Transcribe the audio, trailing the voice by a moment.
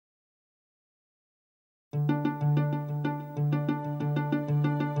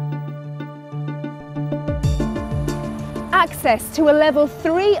access to a level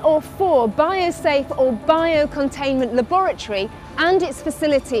 3 or 4 biosafe or biocontainment laboratory and its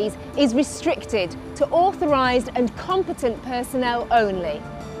facilities is restricted to authorised and competent personnel only.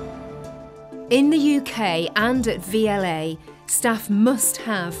 In the UK and at VLA, staff must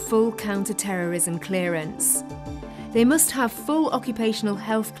have full counter-terrorism clearance. They must have full occupational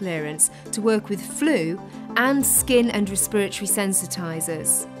health clearance to work with flu and skin and respiratory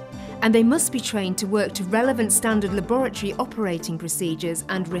sensitisers. And they must be trained to work to relevant standard laboratory operating procedures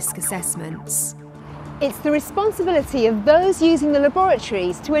and risk assessments. It's the responsibility of those using the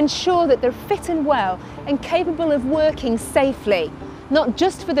laboratories to ensure that they're fit and well and capable of working safely, not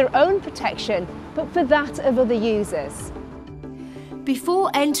just for their own protection, but for that of other users. Before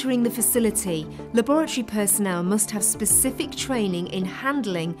entering the facility, laboratory personnel must have specific training in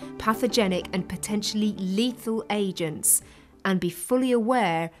handling pathogenic and potentially lethal agents and be fully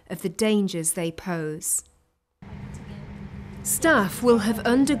aware of the dangers they pose. Staff will have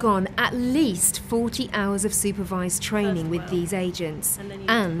undergone at least 40 hours of supervised training with these agents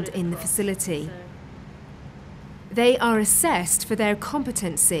and in the facility. They are assessed for their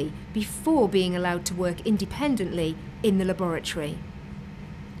competency before being allowed to work independently in the laboratory.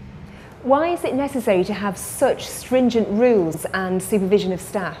 Why is it necessary to have such stringent rules and supervision of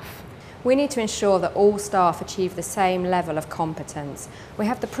staff? We need to ensure that all staff achieve the same level of competence. We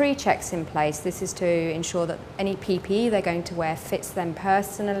have the pre-checks in place. This is to ensure that any PPE they're going to wear fits them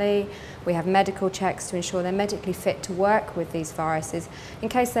personally. We have medical checks to ensure they're medically fit to work with these viruses in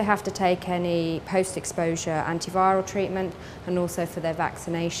case they have to take any post-exposure antiviral treatment and also for their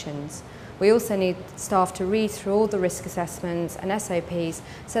vaccinations. We also need staff to read through all the risk assessments and SOPs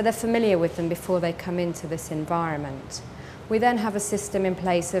so they're familiar with them before they come into this environment. We then have a system in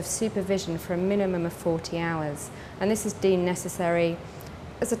place of supervision for a minimum of 40 hours, and this is deemed necessary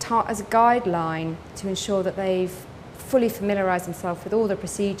as a guideline to ensure that they've fully familiarised themselves with all the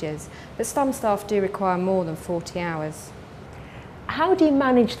procedures, but some staff do require more than 40 hours. How do you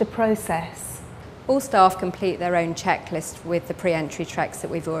manage the process? All staff complete their own checklist with the pre-entry checks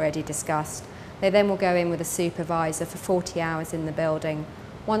that we've already discussed. They then will go in with a supervisor for 40 hours in the building.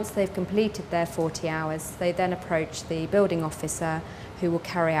 Once they've completed their 40 hours, they then approach the building officer who will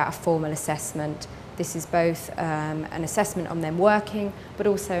carry out a formal assessment. This is both an assessment on them working, but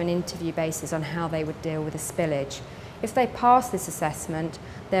also an interview basis on how they would deal with a spillage. If they pass this assessment,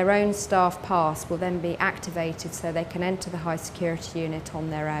 their own staff pass will then be activated so they can enter the high security unit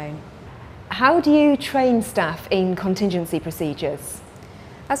on their own. How do you train staff in contingency procedures?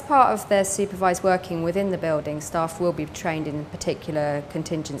 As part of their supervised working within the building, staff will be trained in particular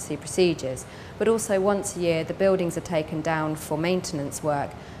contingency procedures, but also once a year the buildings are taken down for maintenance work,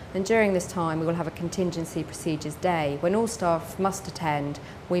 and during this time we will have a contingency procedures day when all staff must attend.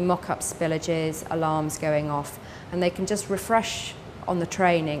 We mock up spillages, alarms going off, and they can just refresh on the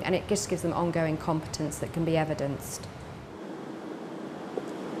training, and it just gives them ongoing competence that can be evidenced.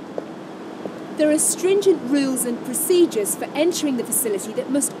 There are stringent rules and procedures for entering the facility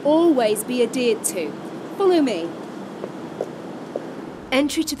that must always be adhered to. Follow me.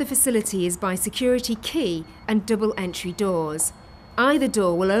 Entry to the facility is by security key and double entry doors. Either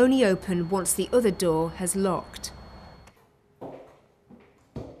door will only open once the other door has locked.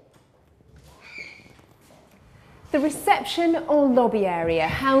 The reception or lobby area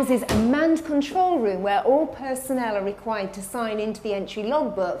houses a manned control room where all personnel are required to sign into the entry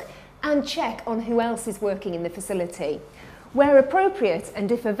logbook and check on who else is working in the facility. Where appropriate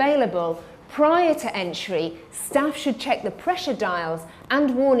and if available, prior to entry, staff should check the pressure dials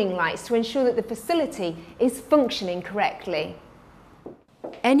and warning lights to ensure that the facility is functioning correctly.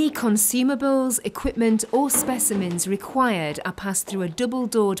 Any consumables, equipment or specimens required are passed through a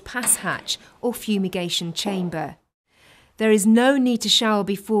double-doored pass hatch or fumigation chamber. There is no need to shower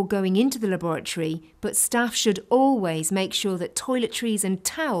before going into the laboratory, but staff should always make sure that toiletries and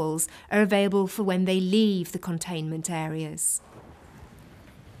towels are available for when they leave the containment areas.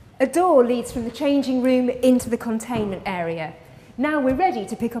 A door leads from the changing room into the containment area. Now we're ready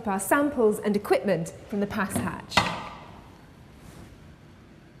to pick up our samples and equipment from the pass hatch.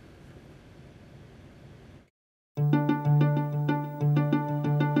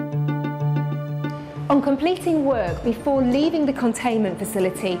 On completing work before leaving the containment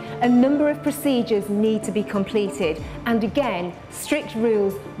facility, a number of procedures need to be completed, and again, strict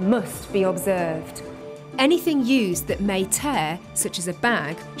rules must be observed. Anything used that may tear, such as a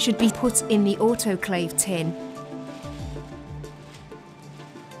bag, should be put in the autoclave tin.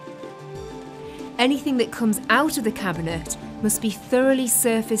 Anything that comes out of the cabinet must be thoroughly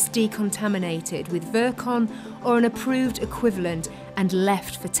surface decontaminated with Virkon or an approved equivalent and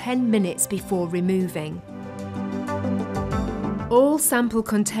left for 10 minutes before removing. All sample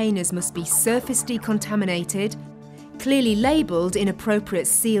containers must be surface decontaminated, clearly labelled in appropriate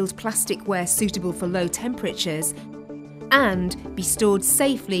sealed plasticware suitable for low temperatures, and be stored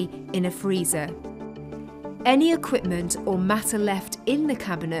safely in a freezer. Any equipment or matter left in the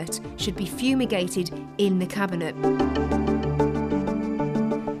cabinet should be fumigated in the cabinet.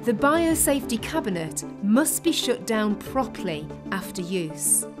 The biosafety cabinet must be shut down properly after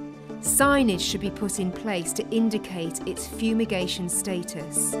use. Signage should be put in place to indicate its fumigation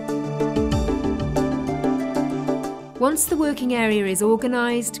status. Once the working area is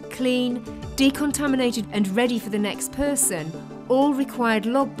organised, clean, decontaminated and ready for the next person, all required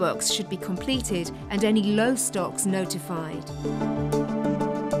logbooks should be completed and any low stocks notified.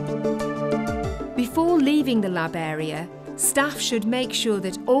 Before leaving the lab area, staff should make sure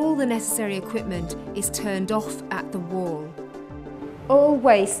that all the necessary equipment is turned off at the wall. All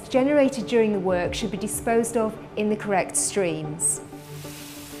waste generated during the work should be disposed of in the correct streams.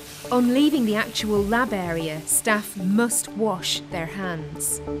 On leaving the actual lab area, staff must wash their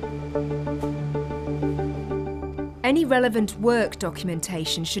hands. Any relevant work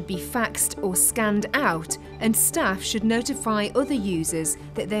documentation should be faxed or scanned out, and staff should notify other users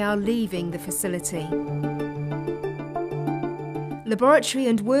that they are leaving the facility. Laboratory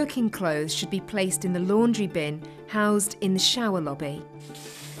and working clothes should be placed in the laundry bin housed in the shower lobby.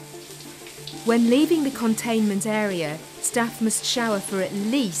 When leaving the containment area, staff must shower for at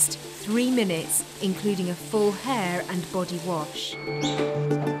least 3 minutes, including a full hair and body wash.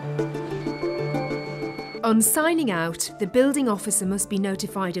 On signing out, the building officer must be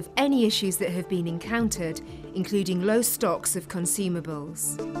notified of any issues that have been encountered, including low stocks of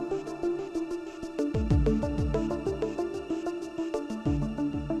consumables.